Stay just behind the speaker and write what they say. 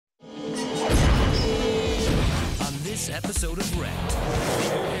this episode of Wrecked.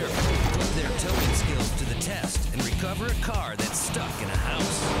 The O'Hare crew put their towing skills to the test and recover a car that's stuck in a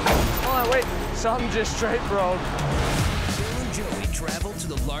house. Hold on, wait. Something just straight broke. Bill and Joey traveled to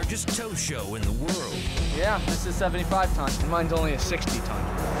the largest tow show in the world. Yeah, this is 75 ton. Mine's only a 60 ton.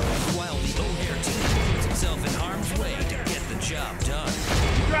 While the O'Hare team puts itself in harm's way to get the job done.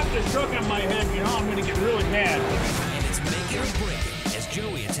 You drop this truck on my head, you know I'm gonna get really mad. And it's make it or break it as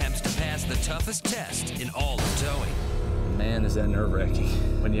Joey attempts to pass the toughest test in all of towing. Man, is that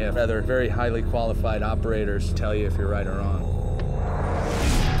nerve-wracking when you have other very highly qualified operators tell you if you're right or wrong.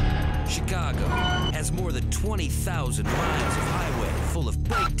 Chicago has more than 20,000 miles of highway full of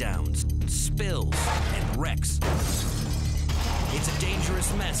breakdowns, spills, and wrecks. It's a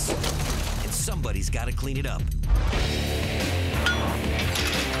dangerous mess, and somebody's got to clean it up.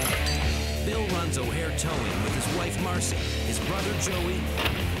 Bill runs O'Hare Towing with his wife Marcy, his brother Joey,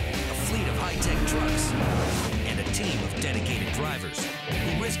 a fleet of high-tech trucks, and a team of dedicated drivers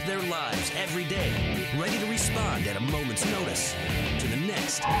who risk their lives every day, ready to respond at a moment's notice to the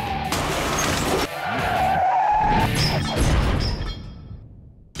next.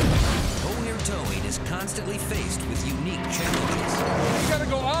 O'Hare Towing is constantly faced with unique challenges. You gotta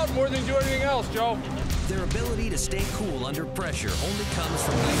go out more than do anything else, Joe. Their ability to stay cool under pressure only comes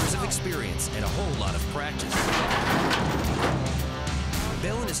from years of experience and a whole lot of practice.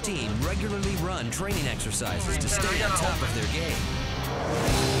 Bill and his team regularly run training exercises to stay on top of their game.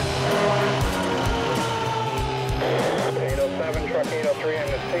 807, truck 803 on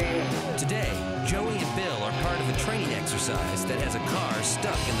the scene. Today, Joey and Bill are part of a training exercise that has a car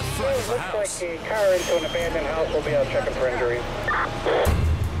stuck in the front of a house. Looks like the car into an abandoned house. We'll be out checking for injuries.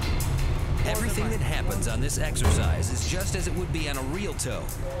 Everything that happens on this exercise is just as it would be on a real tow,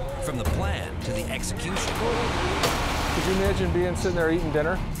 from the plan to the execution. Could you imagine being sitting there eating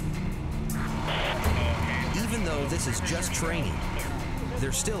dinner? Even though this is just training,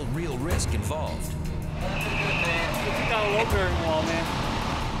 there's still real risk involved. If you got a low bearing wall,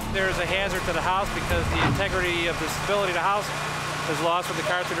 man, there's a hazard to the house because the integrity of the stability of the house is lost with the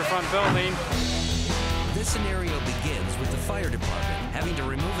car through the front building. This scenario begins with the fire department having to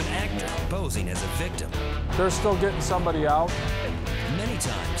remove an actor posing as a victim. They're still getting somebody out. Many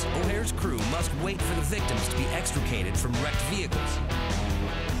times, O'Hare's crew must wait for the victims to be extricated from wrecked vehicles.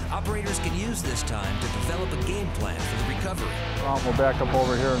 Operators can use this time to develop a game plan for the recovery. We'll back up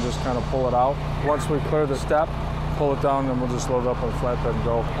over here and just kind of pull it out. Once we clear the step, pull it down, and we'll just load it up on the flatbed and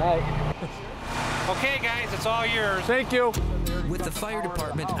go. All right. Okay, guys, it's all yours. Thank you. With the fire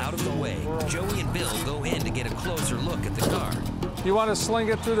department out of the way, Joey and Bill go in to get a closer look at the car. You want to sling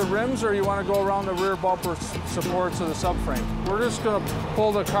it through the rims, or you want to go around the rear bumper supports of the subframe? We're just going to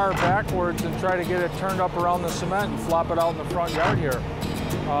pull the car backwards and try to get it turned up around the cement and flop it out in the front yard here.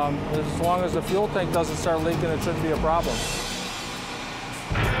 As long as the fuel tank doesn't start leaking, it shouldn't be a problem.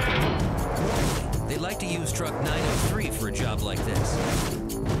 They like to use truck 903 for a job like this.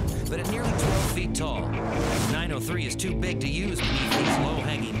 But at nearly 12 feet tall, 903 is too big to use beneath these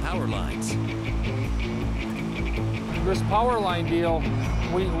low-hanging power lines. This power line deal,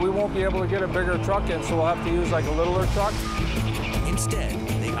 we won't be able to get a bigger truck in, so we'll have to use like a littler truck. Instead,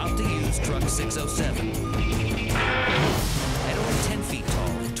 they opt to use truck 607. At only 10 feet tall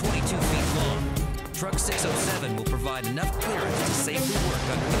and 22 feet long, truck 607 will provide enough clearance to safely work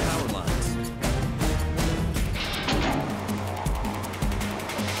under the power lines.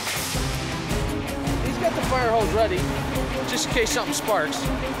 He's got the fire hose ready, just in case something sparks,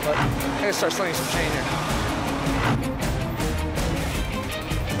 but I gotta start slinging some chain here.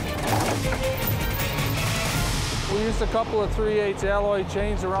 We used a couple of 3/8 alloy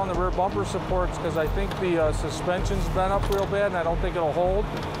chains around the rear bumper supports because I think the suspension's bent up real bad and I don't think it'll hold.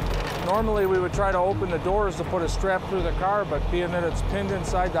 Normally we would try to open the doors to put a strap through the car, but being that it's pinned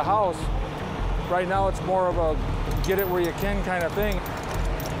inside the house, right now it's more of a get it where you can kind of thing.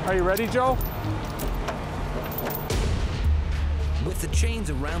 Are you ready, Joe? With the chains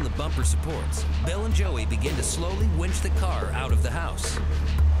around the bumper supports, Bill and Joey begin to slowly winch the car out of the house.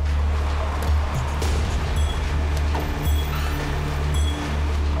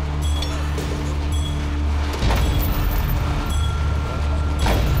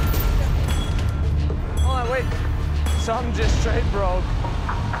 Something just straight broke.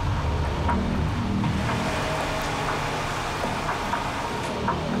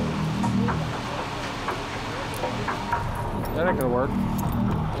 That ain't gonna work.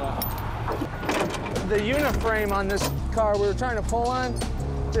 The uniframe on this car we were trying to pull on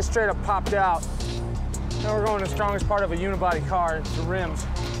just straight up popped out. Now we're going the strongest part of a unibody car, it's the rims.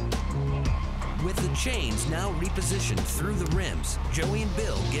 With the chains now repositioned through the rims, Joey and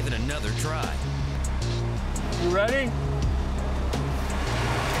Bill give it another try. You ready?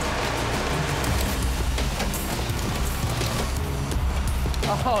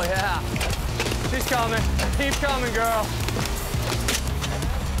 Oh, yeah. She's coming. Keep coming, girl.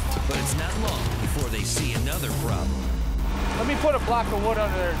 But it's not long before they see another problem. Let me put a block of wood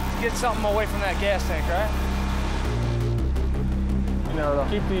under there to get something away from that gas tank, right? You know, to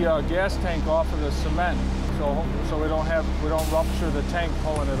keep the gas tank off of the cement, so we don't rupture the tank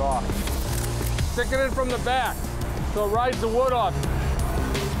pulling it off. Stick it in from the back, so it rides the wood off.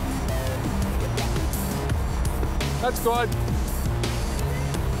 That's good.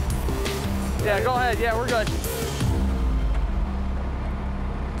 Yeah, go ahead. Yeah, we're good.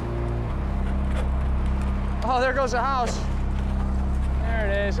 Oh, there goes the house. There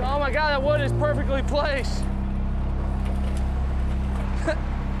it is. Oh my God, that wood is perfectly placed.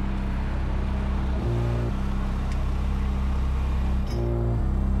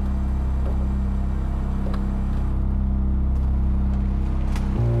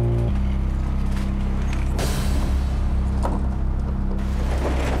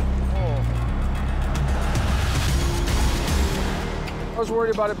 I was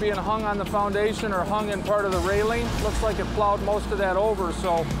worried about it being hung on the foundation or hung in part of the railing. Looks like it plowed most of that over,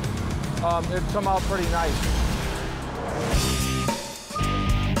 so it'd come out pretty nice.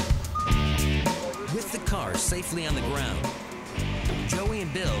 With the car safely on the ground, Joey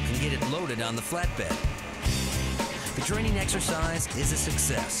and Bill can get it loaded on the flatbed. The training exercise is a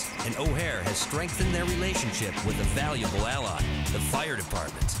success, and O'Hare has strengthened their relationship with a valuable ally, the fire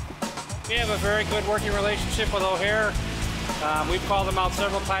department. We have a very good working relationship with O'Hare. We've called them out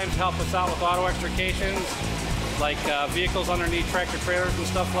several times to help us out with auto extrications, like vehicles underneath tractor trailers and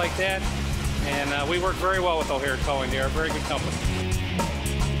stuff like that. And we work very well with O'Hare Towing. They are a very good company.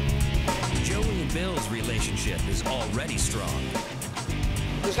 Joey and Bill's relationship is already strong.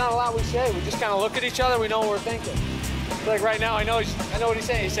 There's not a lot we say. We just kind of look at each other. We know what we're thinking. Like right now, I know what he's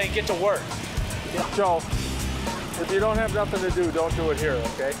saying. He's saying, get to work. Yeah. Joe, if you don't have nothing to do, don't do it here,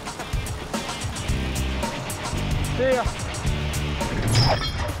 okay? See ya.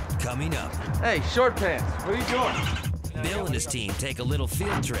 Coming up. Hey, short pants, what are you doing? Bill and his team take a little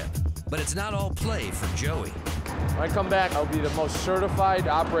field trip, but it's not all play for Joey. When I come back, I'll be the most certified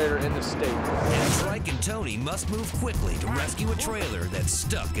operator in the state. And Trey and Tony must move quickly to rescue a trailer that's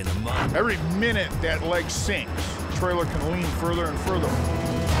stuck in the mud. Every minute that leg sinks, the trailer can lean further and further.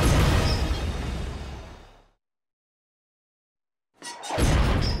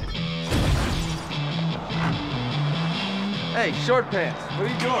 Hey, short pants, what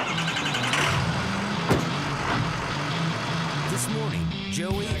are you doing? This morning,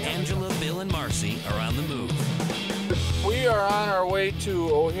 Joey, Angela, Bill, and Marcy are on the move. We are on our way to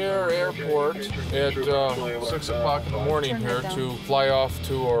O'Hare Airport at 6 o'clock in the morning here to fly off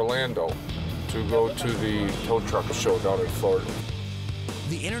to Orlando to go to the tow truck show down in Florida.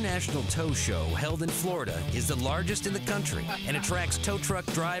 The International Tow Show, held in Florida, is the largest in the country and attracts tow truck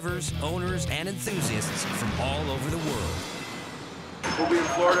drivers, owners, and enthusiasts from all over the world. We'll be in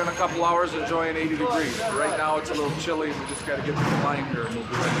Florida in a couple hours enjoying 80 degrees. Right now it's a little chilly. We just got to get to the line here and we'll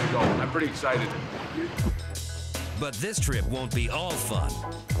be ready to go. I'm pretty excited. But this trip won't be all fun.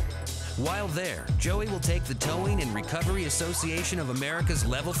 While there, Joey will take the Towing and Recovery Association of America's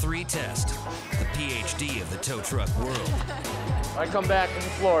Level 3 test, the PhD of the tow truck world. When I come back in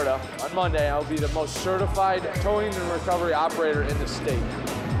Florida on Monday, I'll be the most certified towing and recovery operator in the state.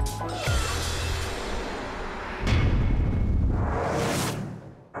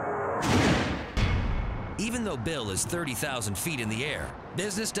 Even though Bill is 30,000 feet in the air,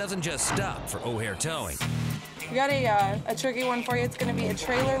 business doesn't just stop for O'Hare Towing. We got a tricky one for you. It's going to be a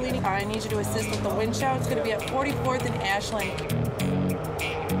trailer leading. I need you to assist with the winch out. It's going to be at 44th and Ashland.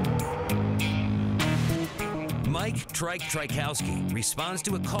 Mike Trykowski responds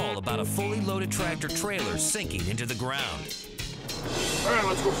to a call about a fully loaded tractor trailer sinking into the ground. All right,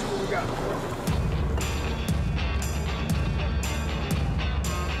 let's go see what we got.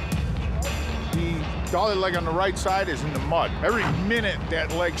 The dolly leg on the right side is in the mud. Every minute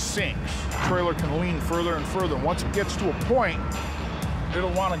that leg sinks, the trailer can lean further and further. Once it gets to a point,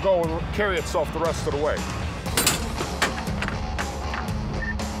 it'll want to go and carry itself the rest of the way.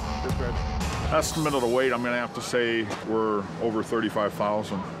 Estimate of the weight, I'm going to have to say we're over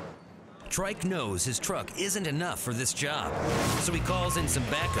 35,000. Trike knows his truck isn't enough for this job, so he calls in some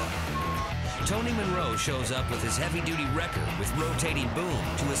backup. Tony Monroe shows up with his heavy-duty wrecker with rotating boom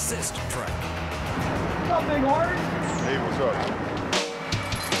to assist Trike. What's up, big horn? Hey, what's up?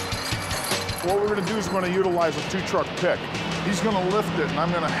 What we're going to do is we're going to utilize a two-truck pick. He's gonna lift it, and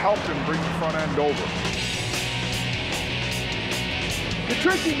I'm gonna help him bring the front end over. The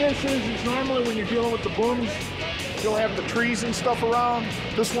trickiness is normally when you're dealing with the booms, you'll have the trees and stuff around.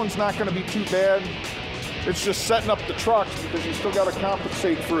 This one's not gonna be too bad. It's just setting up the trucks because you still gotta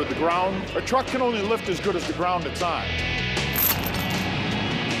compensate for the ground. A truck can only lift as good as the ground it's on.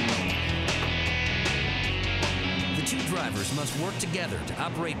 The two drivers must work together to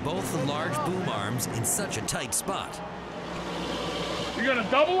operate both the large boom arms in such a tight spot. You gonna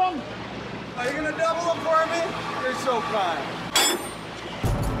double them? Are you gonna double them for me? You're so kind.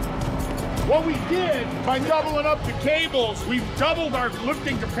 What we did by doubling up the cables, we've doubled our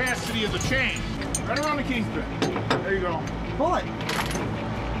lifting capacity of the chain. Right around the kingpin. There you go. Pull it.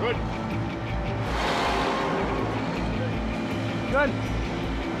 Good. Good.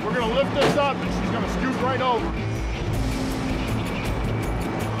 We're gonna lift this up and she's gonna scoot right over.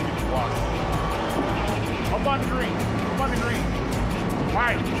 Up on the green. Up on the green. All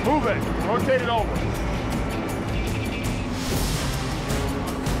right, move it. Rotate it over.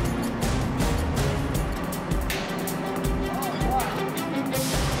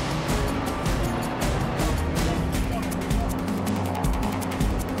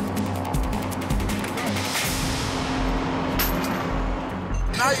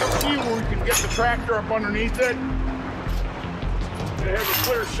 Now you'll see where we can get the tractor up underneath it. They have a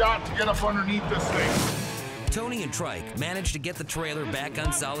clear shot to get up underneath this thing. Tony and Trike managed to get the trailer back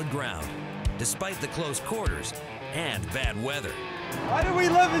on solid ground, despite the close quarters and bad weather. Why do we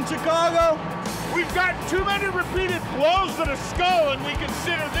live in Chicago? We've got too many repeated blows to the skull, and we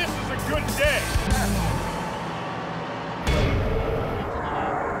consider this as a good day.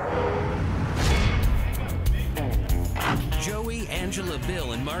 Joey, Angela,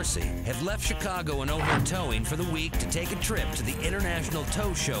 Bill, and Marcy have left Chicago and O'Hare Towing for the week to take a trip to the International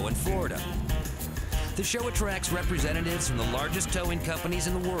Tow Show in Florida. The show attracts representatives from the largest towing companies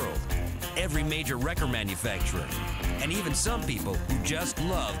in the world, every major wrecker manufacturer, and even some people who just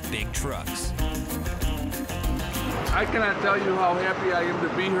love big trucks. I cannot tell you how happy I am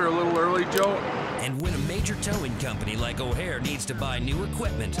to be here a little early, Joe. And when a major towing company like O'Hare needs to buy new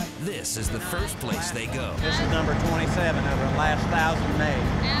equipment, this is the first place they go. This is number 27 over the last 1,000 made.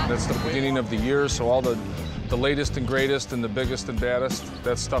 That's the beginning of the year, so all the latest and greatest and the biggest and baddest,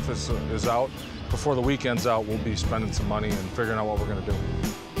 that stuff is out. Before the weekend's out, we'll be spending some money and figuring out what we're gonna do.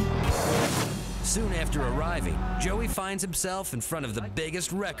 Soon after arriving, Joey finds himself in front of the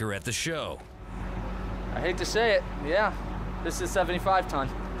biggest wrecker at the show. I hate to say it, yeah, this is 75 ton,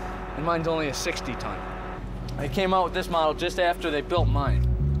 and mine's only a 60 ton. They came out with this model just after they built mine.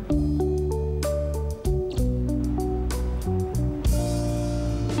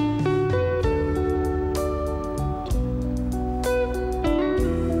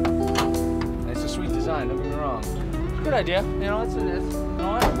 It's a sweet design, don't get me wrong. It's a good idea, you know, it's, you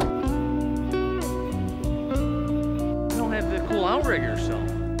know what? You don't have the cool outrigger, so.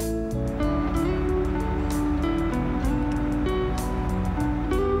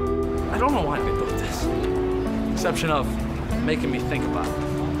 I don't know why they built this, exception of making me think about it,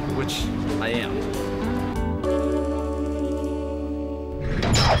 which I am.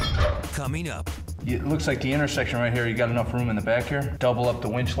 Coming up. It looks like the intersection right here, you got enough room in the back here. Double up the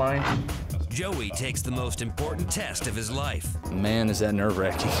winch lines. Joey takes the most important test of his life. Man, is that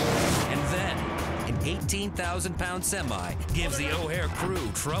nerve-wracking. And then, an 18,000-pound semi gives the O'Hare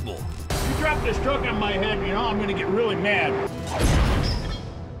crew trouble. You drop this truck on my head, you know I'm gonna get really mad.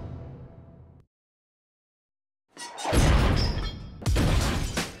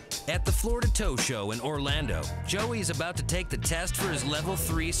 At the Florida Tow Show in Orlando, Joey is about to take the test for his Level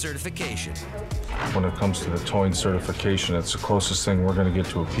 3 certification. When it comes to the towing certification, it's the closest thing we're going to get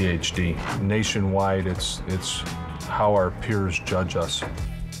to a PhD. Nationwide, it's how our peers judge us.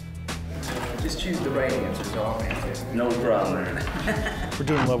 Just choose the right answer, so I'll answer. No problem. We're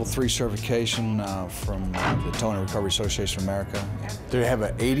doing Level 3 certification from the Towing and Recovery Association of America. They have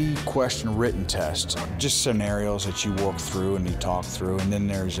an 80-question written test, just scenarios that you walk through and you talk through, and then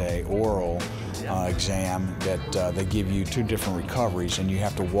there's a oral exam that they give you 2 different recoveries, and you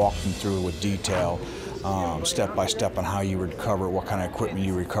have to walk them through with detail, step by step on how you recover, what kind of equipment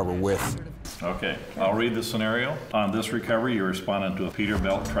you recover with. Okay, I'll read the scenario. On this recovery, you responded to a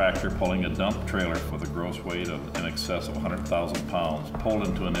Peterbilt tractor pulling a dump trailer with a gross weight of in excess of 100,000 pounds, pulled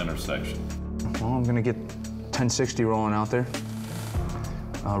into an intersection. Well, I'm gonna get 1060 rolling out there.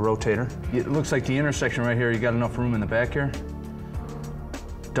 Rotator. It looks like the intersection right here, you got enough room in the back here.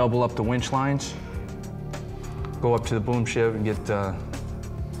 Double up the winch lines. Go up to the boom shiv and get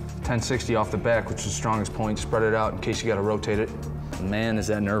 1060 off the back, which is the strongest point. Spread it out in case you gotta rotate it. Man, is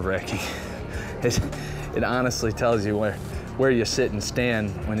that nerve-wracking. It honestly tells you where you sit and stand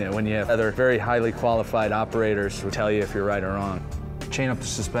when you have other very highly qualified operators who tell you if you're right or wrong. Chain up the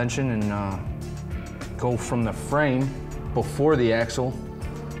suspension and go from the frame before the axle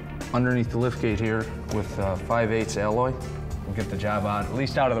underneath the liftgate here with 5/8 alloy. We'll get the job out, at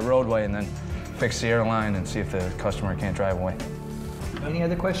least out of the roadway, and then fix the airline and see if the customer can't drive away. Any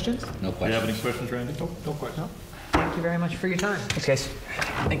other questions? Do No you questions. have any questions, Randy? No question. Thank you very much for your time. Thanks, guys.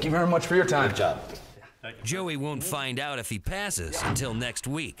 Thank you very much for your time. Good job. Joey won't find out if he passes until next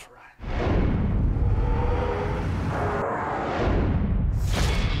week.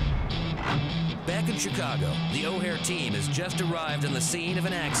 Back in Chicago, the O'Hare team has just arrived on the scene of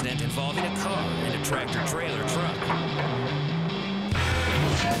an accident involving a car and a tractor-trailer truck.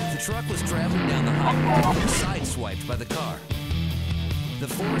 The truck was traveling down the highway and was sideswiped by the car. The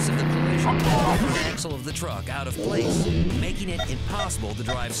force of the collision pulled the front axle of the truck out of place, making it impossible to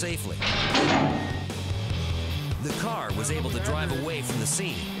drive safely. The car was able to drive away from the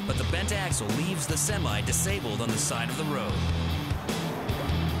scene, but the bent axle leaves the semi disabled on the side of the road.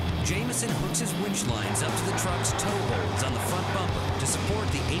 Jameson hooks his winch lines up to the truck's tow holds on the front bumper to support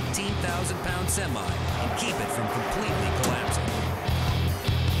the 18,000-pound semi and keep it from completely collapsing.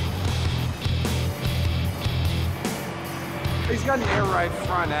 He's got an air ride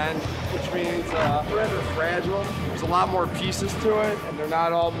front end, which means rather fragile. There's a lot more pieces to it, and they're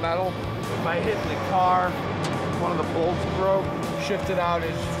not all metal. By hitting the car, one of the bolts broke, shifted out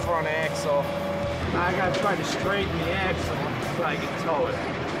his front axle. Now I gotta try to straighten the axle so I can tow it.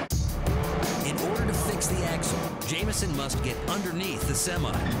 In order to fix the axle, Jameson must get underneath the semi.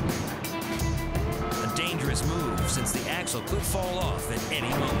 A dangerous move since the axle could fall off at any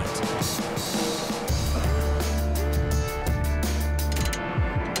moment.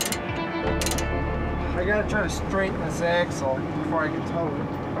 I gotta try to straighten this axle before I can tow it.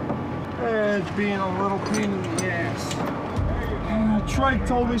 It's being a little pain in the ass. Trey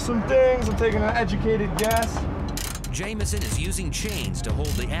told me some things. I'm taking an educated guess. Jameson is using chains to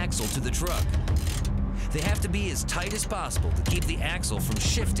hold the axle to the truck. They have to be as tight as possible to keep the axle from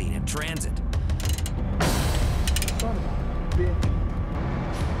shifting in transit. Son of a bitch.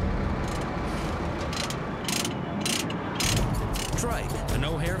 Trey, an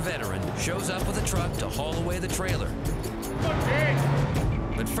O'Hare veteran, shows up with a truck to haul away the trailer. Okay.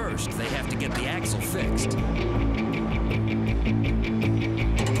 But first, they have to get the axle fixed.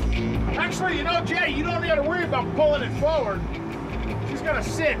 Actually, you know, Jay, you don't have to worry about pulling it forward. She's gonna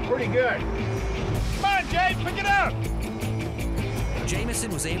sit pretty good. Come on, Jay, pick it up.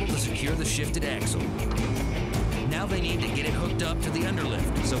 Jameson was able to secure the shifted axle. Now they need to get it hooked up to the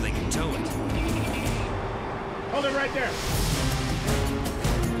underlift so they can tow it. Hold it right there.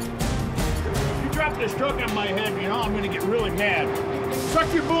 If you drop this truck on my head, you know I'm gonna get really mad.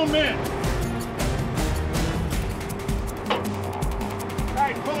 Suck your boom in. All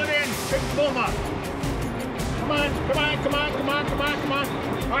right, pull it in, pick the boom up. Come on, come on, come on, come on, come on, come on.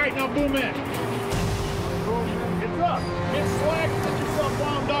 All right, now boom in. It's up, get slack, get yourself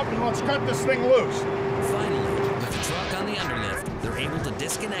wound up, and let's cut this thing loose. Finally, with the truck on the underlift, they're able to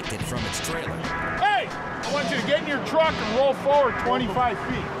disconnect it from its trailer. Hey, I want you to get in your truck and roll forward 25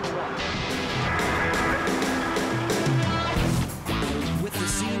 feet. With the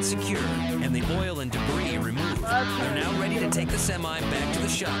scene secure and the oil and debris removed, they're now ready to take the semi back to the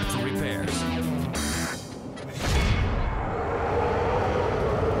shop for repairs.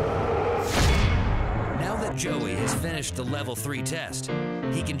 Now that Joey has finished the level 3 test,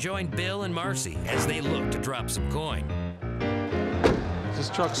 he can join Bill and Marcy as they look to drop some coin. Is this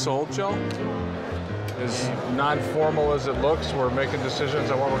truck sold, Joe? As non-formal as it looks, we're making decisions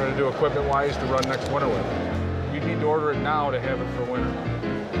on what we're going to do equipment-wise to run next winter with. You need to order it now to have it for winter.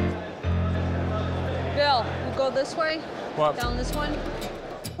 Bill, we'll go this way? What? Down this one?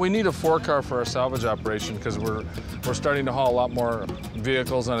 We need a 4-car for our salvage operation because we're starting to haul a lot more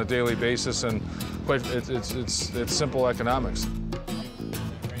vehicles on a daily basis, and quite it's simple economics.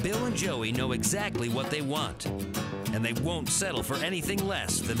 Bill and Joey know exactly what they want, and they won't settle for anything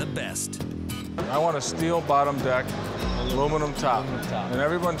less than the best. I want a steel bottom deck, aluminum top. And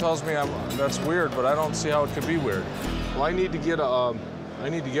everyone tells me that's weird, but I don't see how it could be weird. Well, I need to get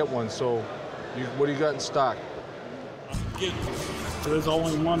one. So, what do you got in stock? There's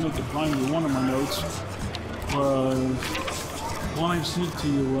only one that could find in one of my notes. One I sent to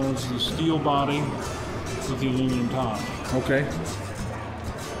you was the steel body with the aluminum top. Okay.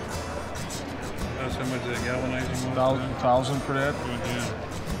 That's how much that galvanizing was? 1,000 for that? Yeah.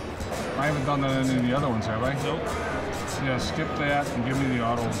 I haven't done that in any of the other ones, have I? Nope. Yeah, skip that and give me the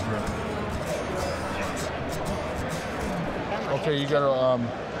auto grip. Okay, you gotta,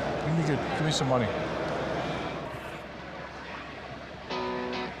 give me some money.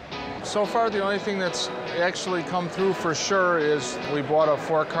 So far, the only thing that's actually come through for sure is we bought a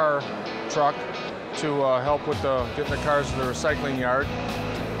 4-car truck to help with getting the cars to the recycling yard.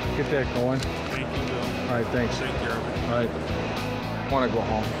 Get that going. Thank you, Bill. All right, thanks. Take care of it. All right. I want to go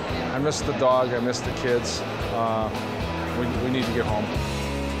home. I miss the dog. I miss the kids. We need to get home.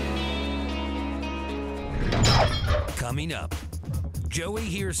 Coming up, Joey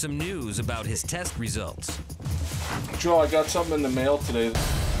hears some news about his test results. Joe, I got something in the mail today.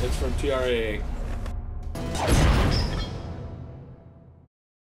 It's from NHRA.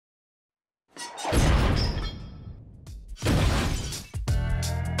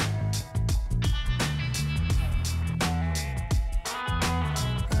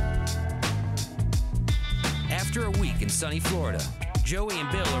 After a week in sunny Florida, Joey and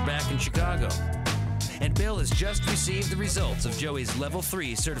Bill are back in Chicago. And Bill has just received the results of Joey's Level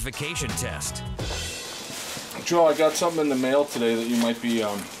 3 certification test. Joe, I got something in the mail today that you might be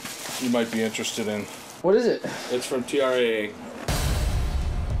interested in. What is it? It's from NHRA.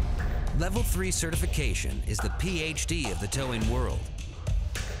 Level 3 certification is the PhD of the towing world.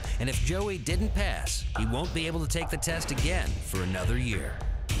 And if Joey didn't pass, he won't be able to take the test again for another year.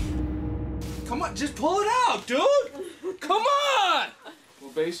 Come on, just pull it out, dude! Come on!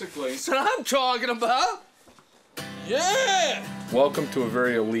 Well, basically... That's what I'm talking about! Yeah! Welcome to a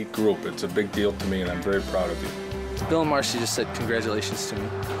very elite group. It's a big deal to me, and I'm very proud of you. Bill and Marcy just said congratulations to me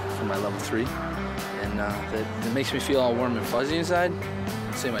for my Level 3. And that makes me feel all warm and fuzzy inside.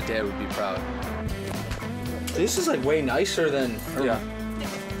 I'd say my dad would be proud. This is like way nicer than... Yeah.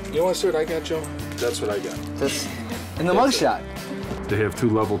 You want to see what I got, Joe? That's what I got. This in the mugshot. To have 2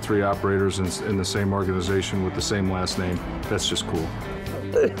 Level 3 operators in the same organization with the same last name, that's just cool.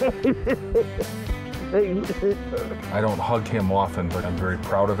 I don't hug him often, but I'm very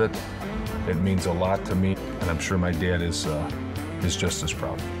proud of it. It means a lot to me, and I'm sure my dad is just as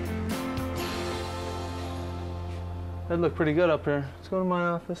proud. That'd look pretty good up here. Let's go to my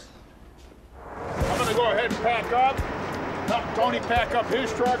office. I'm gonna go ahead and pack up. Help Tony pack up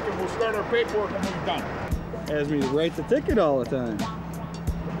his truck, and we'll start our paperwork when we're done. Has me write the ticket all the time.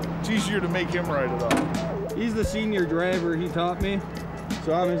 It's easier to make him write it up. He's the senior driver, he taught me,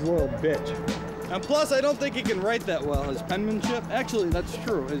 so I'm his little bitch. And plus, I don't think he can write that well, his penmanship. Actually, that's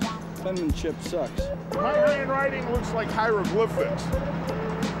true, his penmanship sucks. My handwriting looks like hieroglyphics.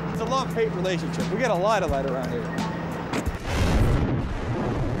 It's a love-hate relationship. We got a lot of that around here.